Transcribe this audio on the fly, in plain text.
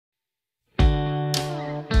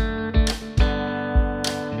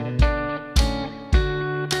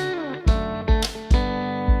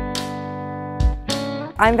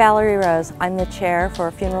I'm Valerie Rose. I'm the chair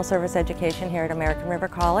for funeral service education here at American River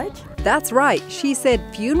College. That's right, she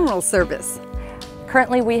said funeral service.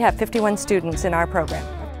 Currently we have 51 students in our program.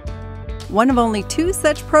 One of only 2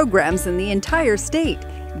 such programs in the entire state.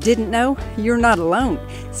 Didn't know? You're not alone.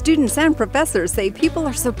 Students and professors say people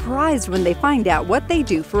are surprised when they find out what they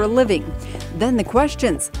do for a living. Then the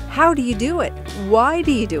questions: how do you do it? Why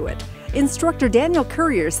do you do it? Instructor Daniel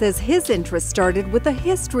Currier says his interest started with a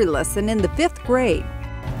history lesson in the 5th grade.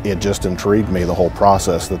 It just intrigued me, the whole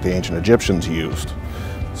process that the ancient Egyptians used.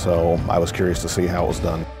 So I was curious to see how it was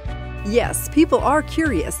done. Yes, people are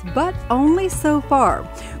curious, but only so far.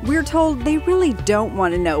 We're told they really don't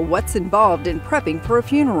want to know what's involved in prepping for a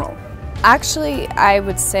funeral. Actually, I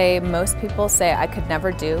would say most people say, I could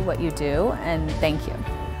never do what you do, and thank you.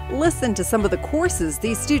 Listen to some of the courses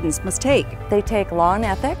these students must take. They take law and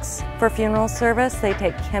ethics for funeral service, they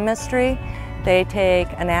take chemistry, they take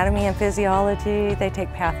anatomy and physiology, they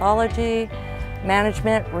take pathology,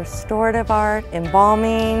 management, restorative art,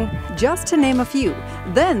 embalming. Just to name a few.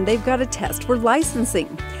 Then they've got a test for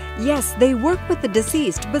licensing. Yes, they work with the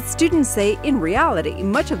deceased, but students say in reality,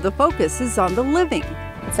 much of the focus is on the living.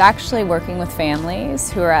 It's actually working with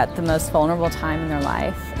families who are at the most vulnerable time in their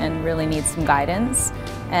life and really need some guidance,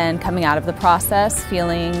 and coming out of the process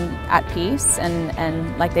feeling at peace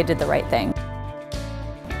and like they did the right thing.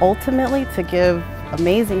 Ultimately, to give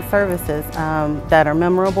amazing services that are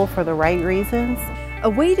memorable for the right reasons. A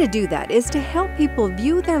way to do that is to help people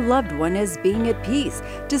view their loved one as being at peace,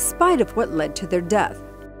 despite of what led to their death.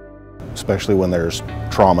 Especially when there's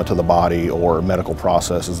trauma to the body or medical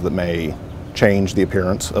processes that may change the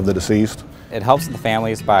appearance of the deceased. It helps the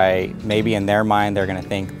families by maybe in their mind they're going to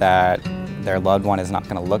think that their loved one is not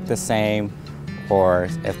going to look the same, or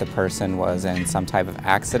if the person was in some type of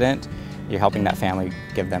accident, you're helping that family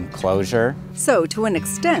give them closure. So, to an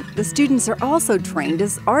extent, the students are also trained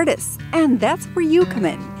as artists, and that's where you come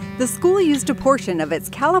in. The school used a portion of its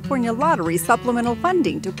California Lottery supplemental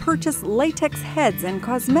funding to purchase latex heads and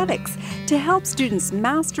cosmetics to help students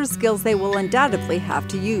master skills they will undoubtedly have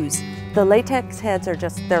to use. The latex heads are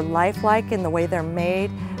just, they're lifelike in the way they're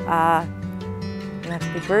made. Not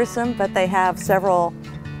to be gruesome, but they have several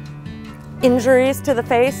injuries to the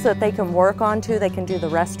face so that they can work onto, they can do the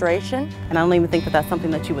restoration. And I don't even think that that's something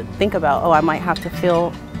that you would think about, oh, I might have to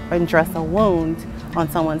feel and dress a wound on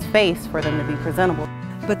someone's face for them to be presentable.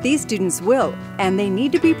 But these students will, and they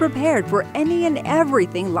need to be prepared for any and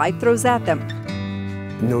everything life throws at them.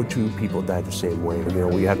 No 2 people die the same way.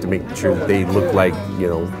 We have to make sure that they look like,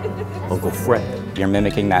 Uncle Fred. You're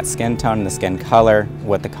mimicking that skin tone and the skin color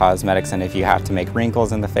with the cosmetics, and if you have to make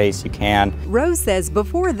wrinkles in the face, you can. Rose says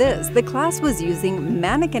before this, the class was using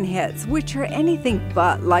mannequin heads, which are anything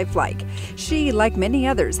but lifelike. She, like many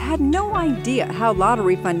others, had no idea how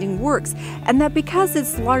lottery funding works, and that because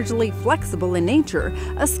it's largely flexible in nature,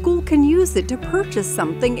 a school can use it to purchase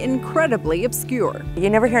something incredibly obscure. You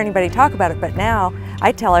never hear anybody talk about it, but now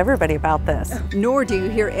I tell everybody about this. Nor do you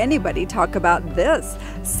hear anybody talk about this.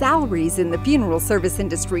 Salaries in the funeral service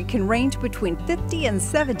industry can range between $50,000 and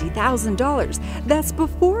 $70,000. That's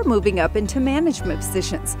before moving up into management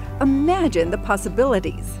positions. Imagine the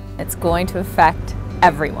possibilities. It's going to affect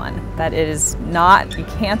everyone. That it is not, you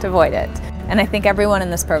can't avoid it. And I think everyone in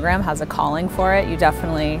this program has a calling for it. You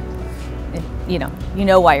definitely, you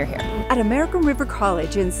know why you're here. At American River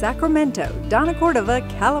College in Sacramento, Donna Cordova,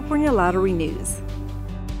 California Lottery News.